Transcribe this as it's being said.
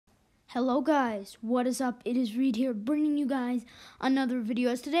Hello guys, what is up? It is Reed here bringing you guys another video.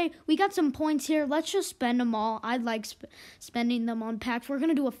 As today we got some points here. Let's just spend them all. I like spending them on packs. We're going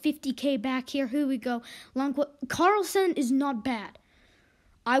to do a 50k back here. Here we go. Carlson is not bad.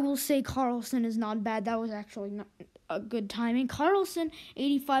 I will say Carlson is not bad. That was actually not a good timing. Carlson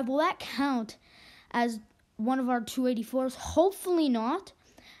 85, will that count as one of our 284s? Hopefully not,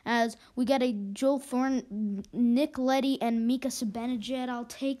 as we get a Joe Thorne, Nick Leddy, and Mika Zibanejad I'll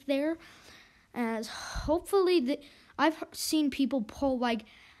take there. As hopefully, I've seen people pull like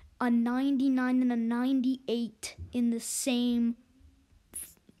a 99 and a 98 in the same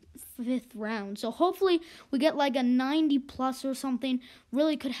fifth round. So hopefully we get like a 90 plus or something.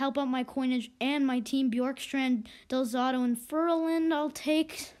 Really could help out my coinage and my team. Bjorkstrand, Delzato, and Furland I'll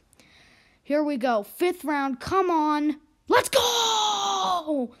take. Here we go. Fifth round. Come on. Let's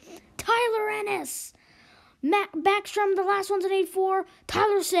go! Tyler Ennis. Backstrom, the last one's an 84.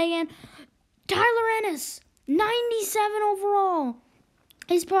 Tyler Seguin. Tyler Ennis. 97 overall.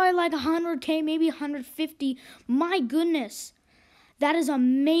 He's probably like 100K, maybe 150. My goodness. That is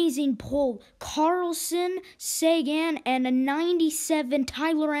amazing pull. Carlson, Seguin, and a 97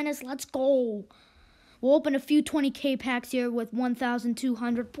 Tyler Ennis. Let's go. We'll open a few 20K packs here with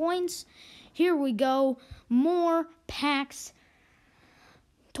 1,200 points. Here we go. More packs.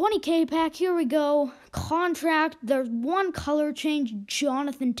 20K pack. Here we go. Contract. There's one color change.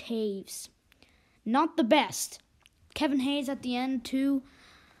 Jonathan Taves. Not the best. Kevin Hayes at the end too.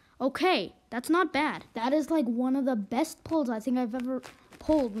 Okay, that's not bad. That is like one of the best pulls I think I've ever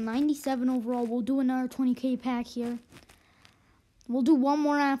pulled. 97 overall. We'll do another 20K pack here. We'll do one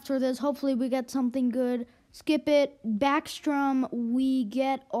more after this. Hopefully we get something good. Skip it. Backstrom, we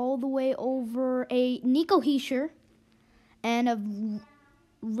get all the way over a Nico Hischier and a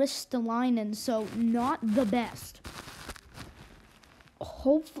Ristolainen, so not the best.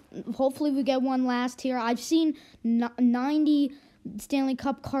 Hopefully we get one last here. I've seen 90 Stanley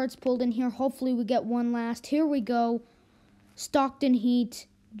Cup cards pulled in here. Hopefully we get one last. Here we go. Stockton Heat,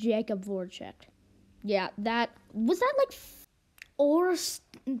 Jacob Voracek. Yeah, that like 4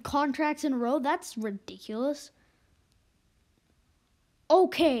 contracts in a row? That's ridiculous.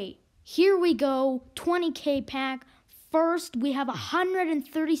 Okay, here we go. 20K pack. First, we have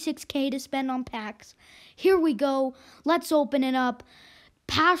 136K to spend on packs. Here we go. Let's open it up.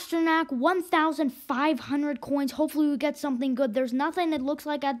 Pasternak, 1,500 coins. Hopefully we get something good. There's nothing it looks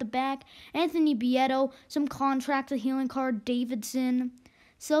like at the back. Anthony Bietto, some contracts, a healing card. Davidson,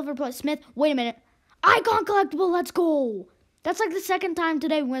 Silver Play, Smith. Wait a minute. Icon collectible, let's go. That's like the second time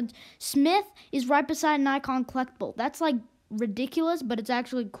today when Smith is right beside an icon collectible. That's like ridiculous, but it's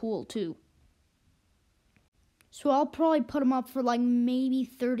actually cool too. So I'll probably put him up for like maybe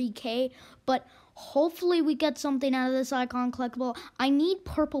 30K, but hopefully we get something out of this icon collectible. I need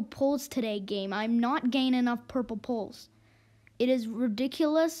purple pulls today, game. I'm not getting enough purple pulls. It is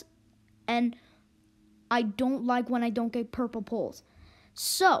ridiculous, and I don't like when I don't get purple pulls.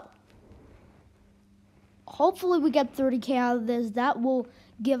 So hopefully we get 30K out of this. That will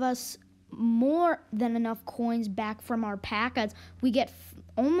give us more than enough coins back from our pack, as we get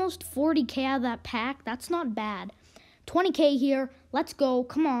almost 40K out of that pack. That's not bad. 20K here. Let's go.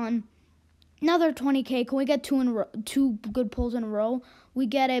 Come on. Another 20K. Can we get two good pulls in a row? We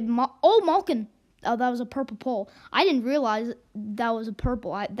get a Malkin. Oh, that was a purple pull. I didn't realize that was a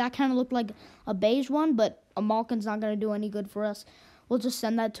purple. That kind of looked like a beige one, but a Malkin's not going to do any good for us. We'll just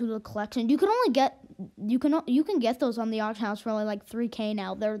send that to the collection. You can get those on the auction house for only like 3K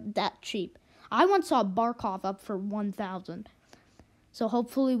now. They're that cheap. I once saw Barkov up for 1,000. So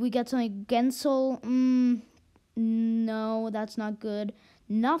hopefully we get something. Gensel, no, that's not good.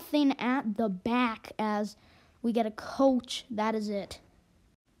 Nothing at the back, as we get a coach. That is it.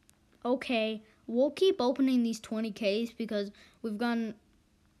 Okay, we'll keep opening these 20Ks because we've gotten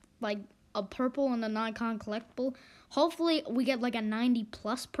like a purple and an icon collectible. Hopefully we get like a 90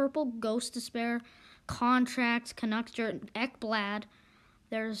 plus purple. Ghost Despair, contracts, Canucks, Ekblad.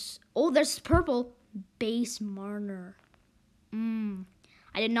 There's purple. Base Marner.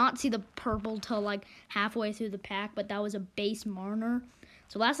 I did not see the purple till like halfway through the pack, but that was a base Marner.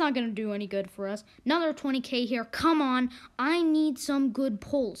 So that's not going to do any good for us. Another 20K here. Come on. I need some good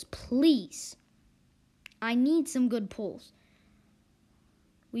pulls, please. I need some good pulls.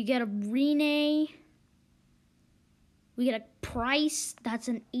 We get a Rene. We get a Price. That's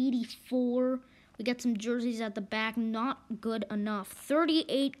an 84. We get some jerseys at the back. Not good enough.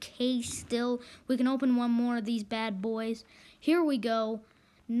 38K still. We can open one more of these bad boys. Here we go.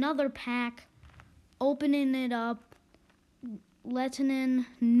 Another pack. Opening it up. Lettinen,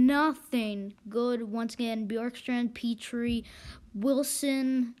 nothing good. Once again, Bjorkstrand, Petrie,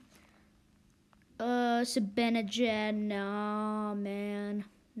 Wilson, Sabenajad, nah, man.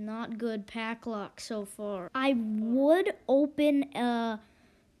 Not good pack luck so far. I would open a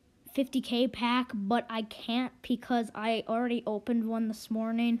 50K pack, but I can't because I already opened one this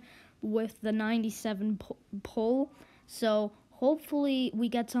morning with the 97 pull. So hopefully we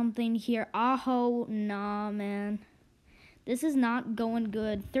get something here. Aho, nah, man. This is not going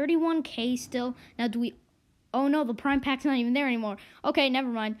good. 31K still. Now do we... Oh no, the prime pack's not even there anymore. Okay, never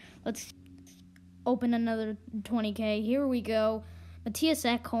mind. Let's open another 20K. Here we go. Matthias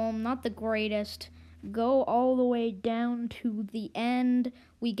Ekholm, not the greatest. Go all the way down to the end.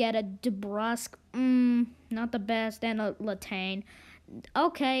 We get a DeBrusque, not the best, and a Latane.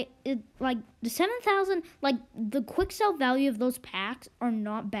 Okay, like the 7,000, like the quick sell value of those packs are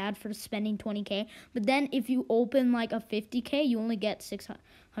not bad for spending 20K. But then if you open like a 50K, you only get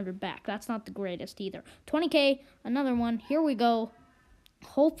 600 back. That's not the greatest either. 20K, another one. Here we go.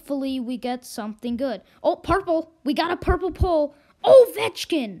 Hopefully we get something good. Oh, purple. We got a purple pull.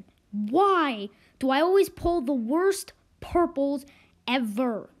 Ovechkin. Why do I always pull the worst purples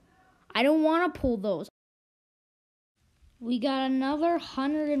ever? I don't want to pull those. We got another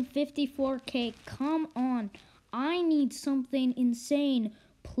 154K. Come on. I need something insane.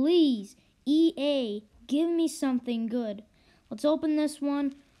 Please, EA, give me something good. Let's open this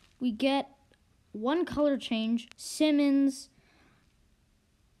one. We get one color change. Simmons.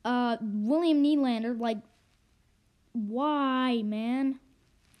 William Nylander. Like, why, man?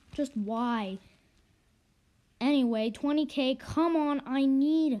 Just why? Anyway, 20K. Come on. I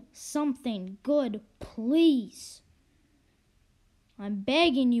need something good. Please. I'm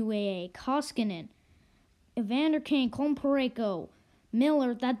begging you, AA. Koskinen, Evander Kane, Colin Parayko,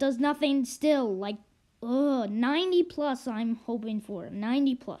 Miller. That does nothing still. Like, 90 plus I'm hoping for.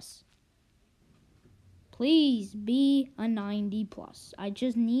 90 plus. Please be a 90 plus. I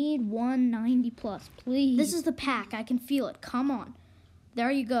just need 190 plus, please. This is the pack. I can feel it. Come on. There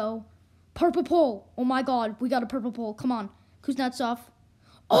you go. Purple pull. Oh, my God. We got a purple pull. Come on. Kuznetsov.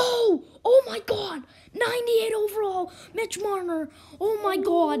 Oh my God, 98 overall, Mitch Marner. Oh my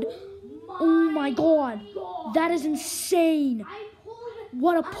God, that is insane.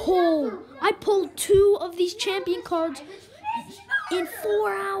 What a pull. I pulled 2 of these champion cards in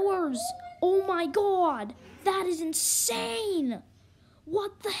 4 hours. Oh my God, that is insane.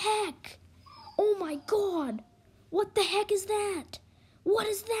 What the heck? Oh my God, what the heck is that? What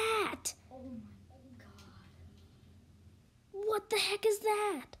is that? What the heck is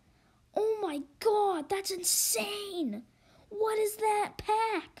that? Oh my God, that's insane. What is that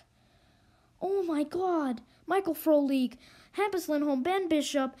pack? Oh my God. Michael Frolik, Hampus Lindholm, Ben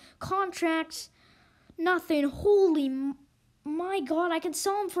Bishop, contracts, nothing. Holy, my God, I can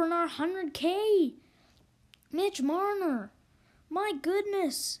sell him for another 100K. Mitch Marner. My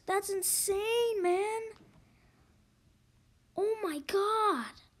goodness, that's insane, man. Oh my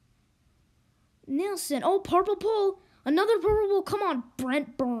God. Nielsen, purple pull. Another purple pull. Come on,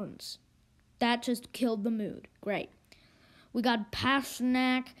 Brent Burns. That just killed the mood. Great. We got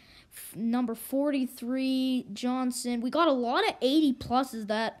Pasternak, number 43, Johnson. We got a lot of 80 pluses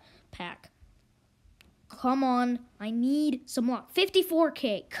that pack. Come on. I need some luck.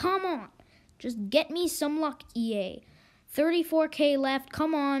 54K. Come on. Just get me some luck, EA. 34K left.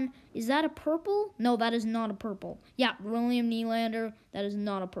 Come on. Is that a purple? No, that is not a purple. Yeah, William Nylander. That is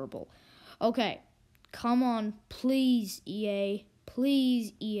not a purple. Okay. Come on. Please, EA.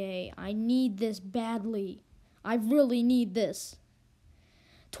 Please, EA. I need this badly. I really need this.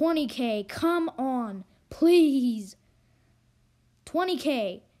 20K. Come on. Please.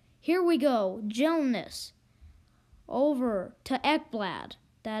 20K. Here we go. Gellness. Over to Ekblad.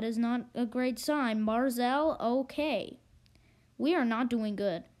 That is not a great sign. Barzell. Okay. We are not doing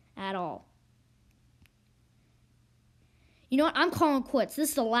good at all. You know what? I'm calling quits. This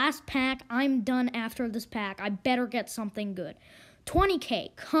is the last pack. I'm done after this pack. I better get something good.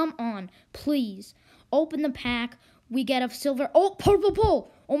 20K. Come on. Please. Open the pack. We get a silver. Oh, purple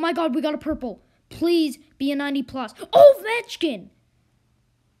pull. Oh, my God. We got a purple. Please be a 90 plus. Ovechkin.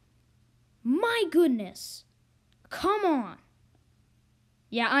 My goodness. Come on.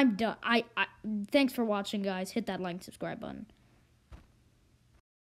 Yeah, I'm done. Thanks for watching, guys. Hit that like and subscribe button.